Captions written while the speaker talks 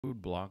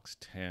Codeblocks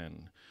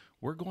 10.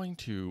 We're going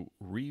to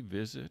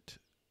revisit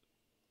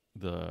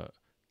the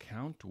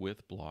count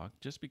with block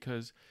just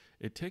because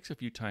it takes a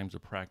few times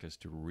of practice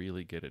to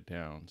really get it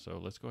down. So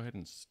let's go ahead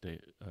and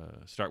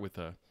start with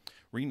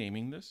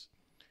renaming this.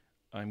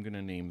 I'm going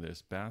to name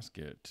this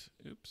basket.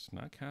 Oops,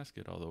 not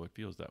casket, although it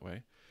feels that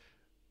way.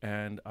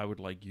 And I would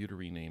like you to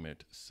rename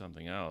it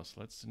something else.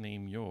 Let's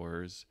name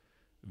yours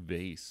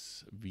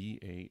Vase,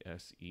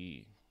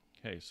 V-A-S-E.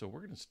 Okay, so we're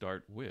going to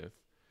start with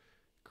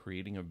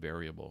creating a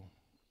variable.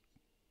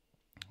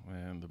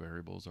 And the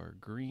variables are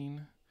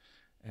green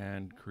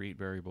and create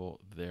variable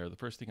there. The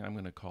first thing I'm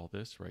going to call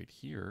this right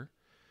here,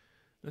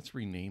 let's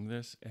rename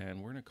this,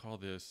 and we're going to call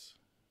this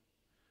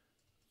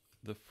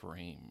the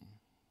frame.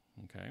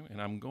 Okay,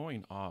 and I'm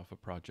going off a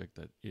project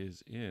that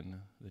is in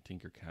the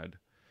Tinkercad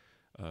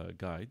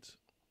guides.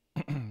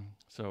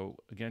 So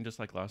again, just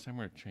like last time,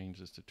 we're going to change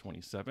this to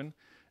 27.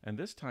 And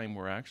this time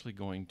we're actually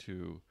going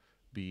to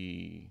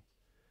be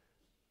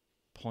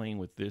playing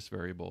with this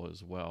variable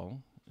as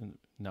well. And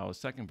now a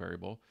second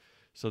variable.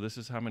 So this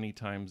is how many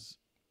times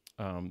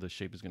the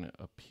shape is going to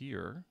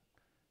appear.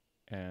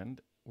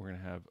 And we're going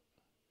to have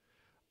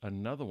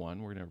another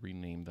one. We're going to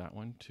rename that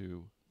one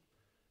to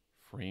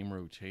frame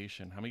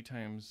rotation. How many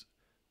times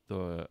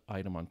the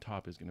item on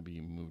top is going to be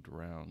moved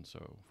around.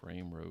 So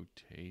frame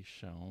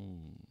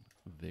rotation.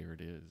 There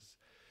it is.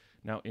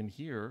 Now in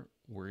here,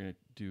 we're going to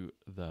do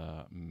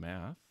the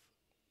math.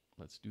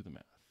 Let's do the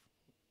math.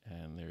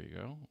 And there you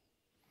go.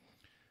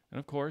 And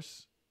of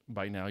course,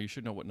 by now you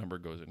should know what number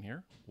goes in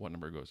here, what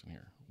number goes in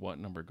here, what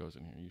number goes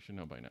in here. You should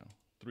know by now.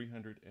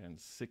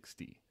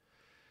 360.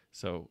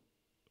 So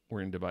we're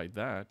going to divide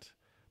that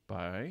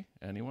by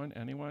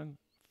anyone,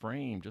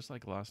 frame, just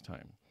like last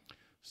time.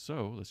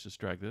 So let's just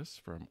drag this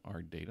from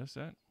our data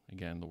set.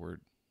 Again, the word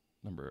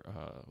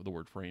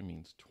frame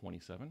means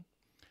 27.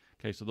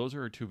 Okay, so those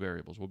are our two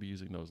variables. We'll be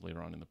using those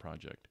later on in the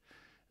project.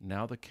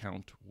 Now the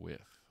count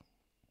with.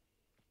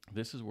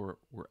 This is where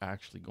we're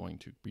actually going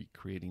to be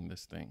creating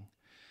this thing.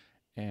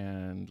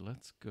 And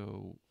let's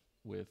go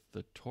with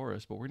the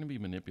torus, but we're going to be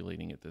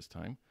manipulating it this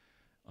time.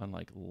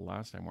 Unlike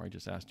last time where I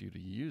just asked you to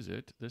use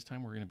it, this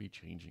time we're going to be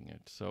changing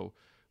it. So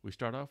we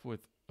start off with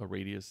a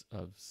radius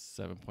of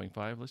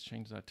 7.5. Let's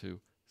change that to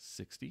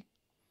 60.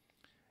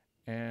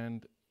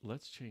 And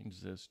let's change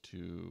this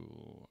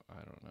to, I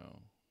don't know.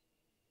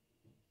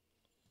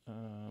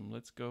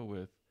 Let's go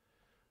with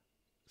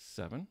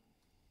 7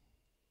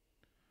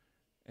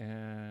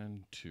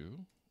 and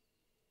 2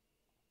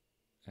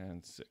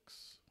 and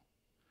 6.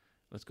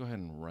 Let's go ahead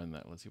and run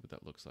that. Let's see what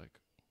that looks like.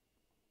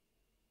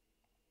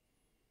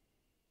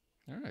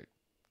 All right,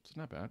 it's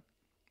not bad.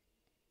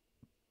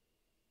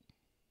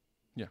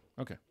 Yeah,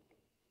 okay.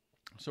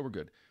 So we're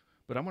good.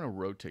 But I'm going to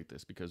rotate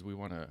this because we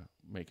want to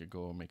make a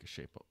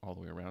shape all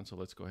the way around. So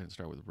let's go ahead and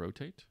start with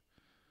rotate.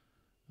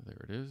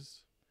 There it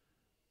is.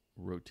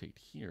 Rotate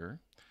here.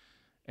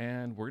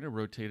 And we're going to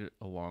rotate it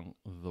along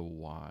the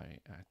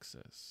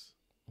y-axis.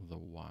 The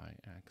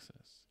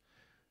y-axis.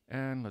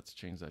 And let's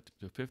change that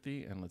to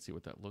 50 and let's see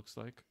what that looks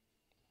like.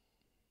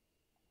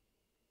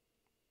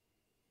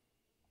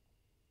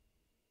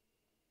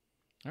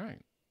 All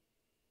right.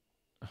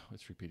 Oh,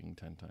 it's repeating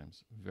 10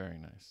 times. Very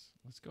nice.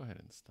 Let's go ahead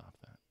and stop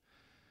that.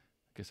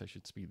 I guess I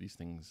should speed these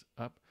things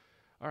up.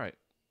 All right.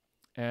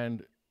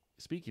 And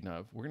speaking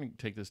of, we're going to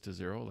take this to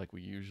 0 like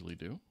we usually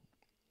do.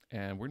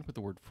 And we're going to put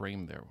the word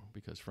frame there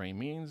because frame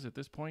means, at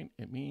this point,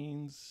 it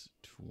means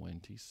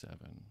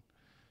 27.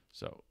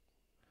 So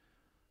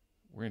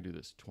we're going to do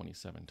this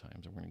 27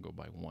 times, and we're going to go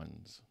by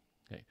ones.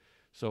 Okay.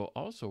 So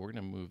also, we're going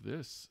to move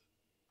this,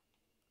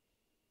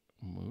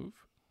 -20.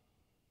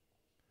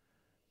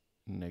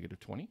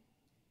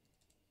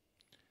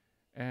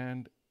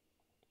 And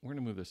we're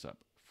going to move this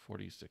up,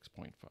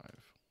 46.5.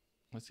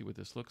 Let's see what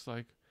this looks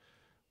like.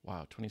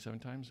 Wow, 27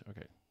 times?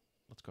 Okay,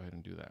 let's go ahead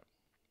and do that.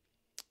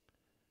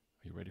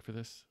 Are you ready for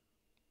this?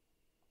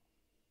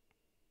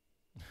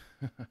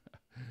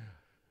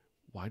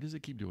 Why does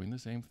it keep doing the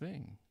same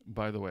thing?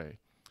 By the way,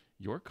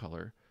 your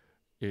color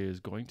is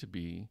going to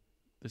be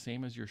the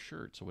same as your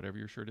shirt. So whatever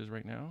your shirt is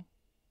right now,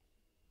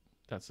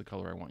 that's the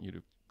color I want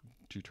you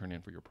to turn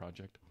in for your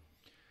project.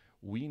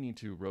 We need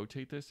to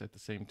rotate this at the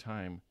same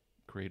time,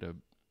 create a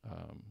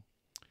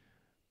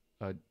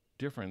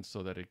difference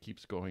so that it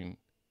keeps going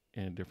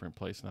in a different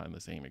place, not in the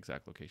same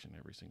exact location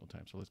every single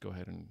time. So let's go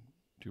ahead and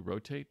do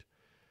rotate.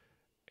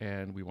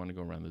 And we want to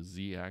go around the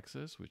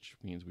z-axis, which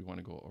means we want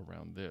to go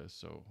around this.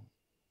 So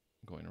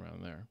going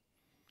around there.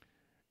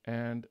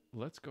 And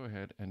let's go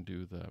ahead and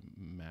do the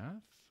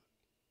math.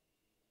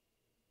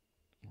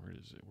 Where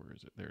is it? Where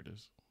is it? There it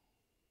is.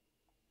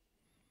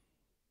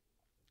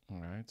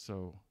 All right,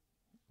 so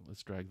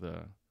let's drag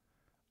the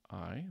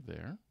I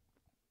there.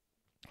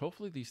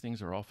 Hopefully these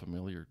things are all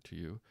familiar to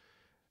you.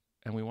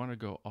 And we want to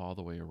go all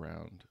the way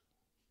around.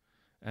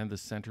 And the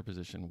center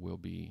position will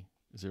be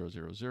 0,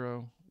 0,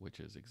 0, which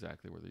is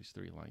exactly where these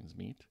three lines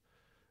meet.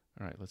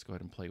 All right, let's go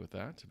ahead and play with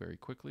that very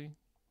quickly.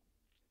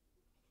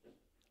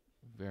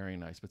 Very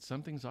nice, but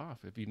something's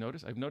off. If you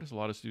notice, I've noticed a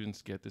lot of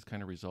students get this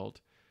kind of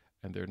result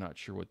and they're not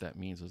sure what that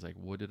means. It's like,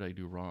 what did I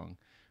do wrong?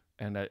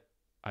 And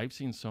I've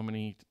seen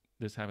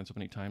this happen so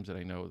many times that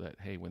I know that,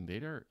 hey, when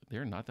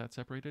they're not that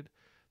separated,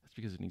 that's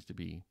because it needs to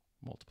be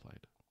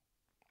multiplied.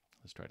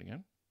 Let's try it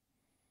again.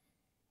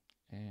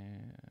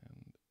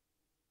 And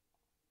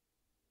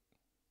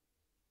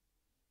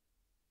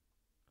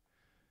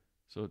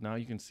so now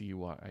you can see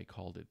why I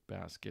called it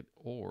basket,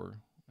 or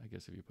I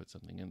guess if you put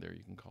something in there,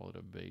 you can call it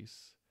a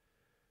vase.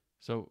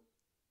 So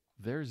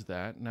there's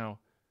that. Now,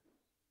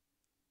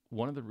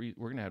 we're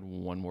going to add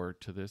one more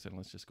to this, and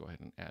let's just go ahead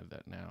and add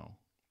that now.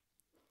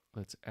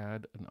 Let's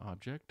add an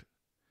object,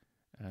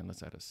 and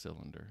let's add a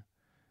cylinder.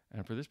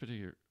 And for this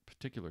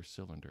particular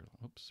cylinder,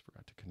 oops,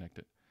 forgot to connect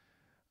it.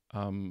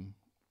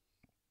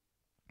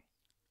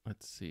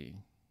 Let's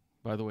see.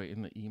 By the way,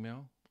 in the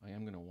email, I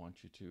am going to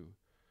want you to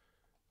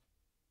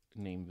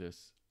name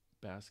this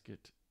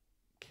basket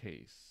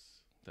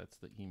case. That's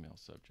the email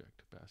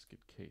subject,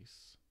 basket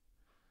case.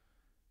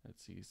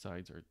 Let's see,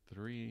 sides are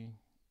 3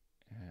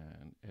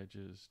 and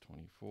edges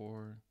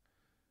 24.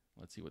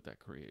 Let's see what that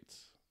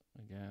creates.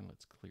 Again,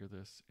 let's clear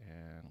this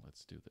and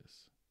let's do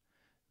this.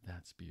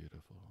 That's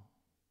beautiful.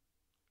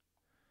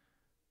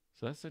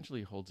 So that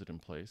essentially holds it in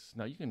place.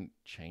 Now you can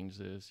change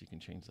this. You can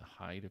change the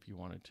height if you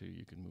wanted to.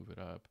 You can move it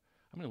up.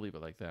 I'm going to leave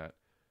it like that.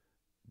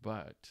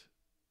 But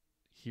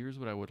here's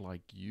what I would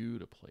like you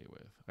to play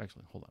with.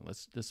 Actually, hold on.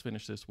 Let's just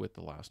finish this with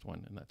the last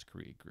one, and that's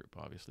create group,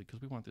 obviously,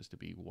 because we want this to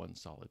be one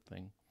solid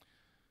thing.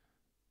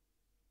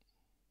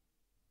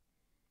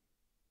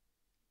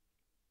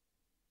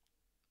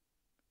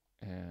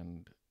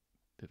 And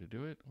did it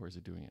do it, or is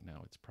it doing it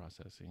now? It's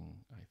processing,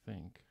 I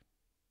think.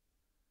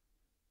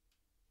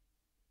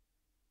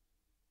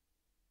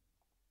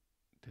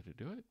 Did it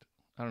do it?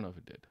 I don't know if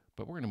it did,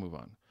 but we're going to move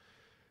on.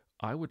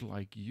 I would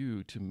like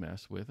you to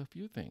mess with a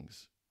few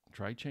things.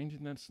 Try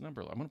changing this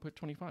number. I'm going to put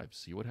 25.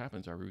 See what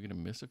happens. Are we going to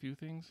miss a few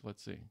things?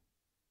 Let's see.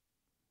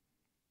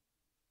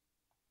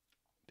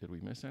 Did we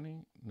miss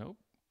any? Nope,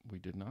 we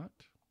did not.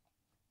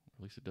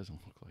 At least it doesn't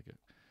look like it.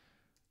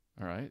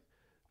 All right.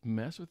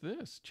 Mess with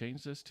this.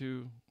 Change this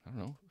to, I don't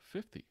know,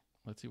 50.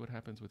 Let's see what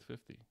happens with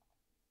 50.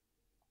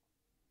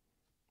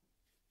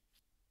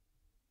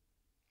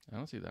 I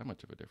don't see that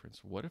much of a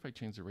difference. What if I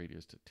change the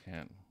radius to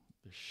 10?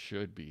 There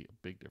should be a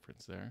big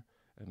difference there.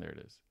 And there it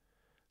is.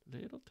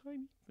 Little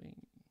tiny thing.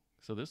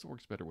 So this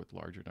works better with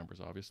larger numbers,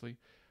 obviously.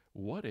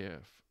 What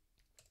if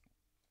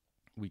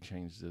we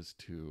change this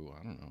to,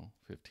 I don't know,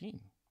 15?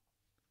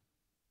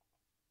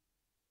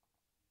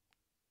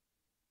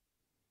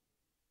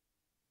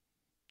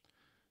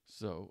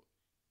 So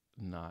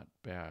not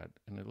bad.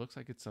 And it looks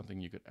like it's something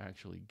you could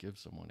actually give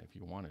someone if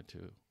you wanted to.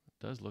 It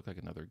does look like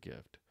another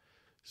gift.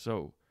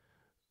 So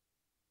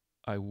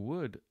I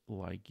would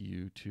like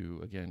you to,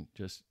 again,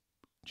 just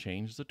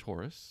change the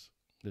torus.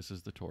 This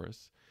is the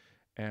torus.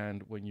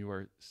 And when you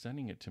are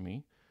sending it to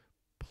me,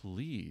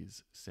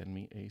 please send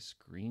me a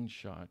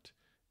screenshot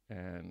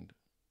and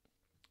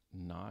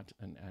not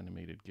an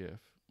animated GIF,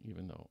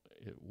 even though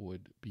it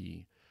would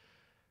be,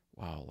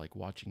 wow, like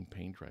watching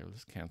paint dry.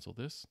 Let's cancel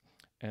this.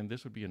 And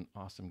this would be an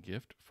awesome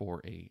gift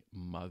for a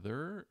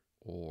mother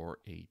or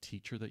a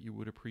teacher that you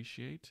would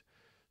appreciate.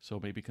 So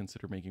maybe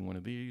consider making one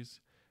of these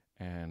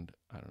and,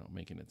 I don't know,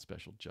 making it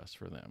special just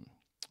for them.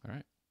 All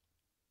right.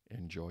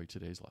 Enjoy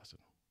today's lesson.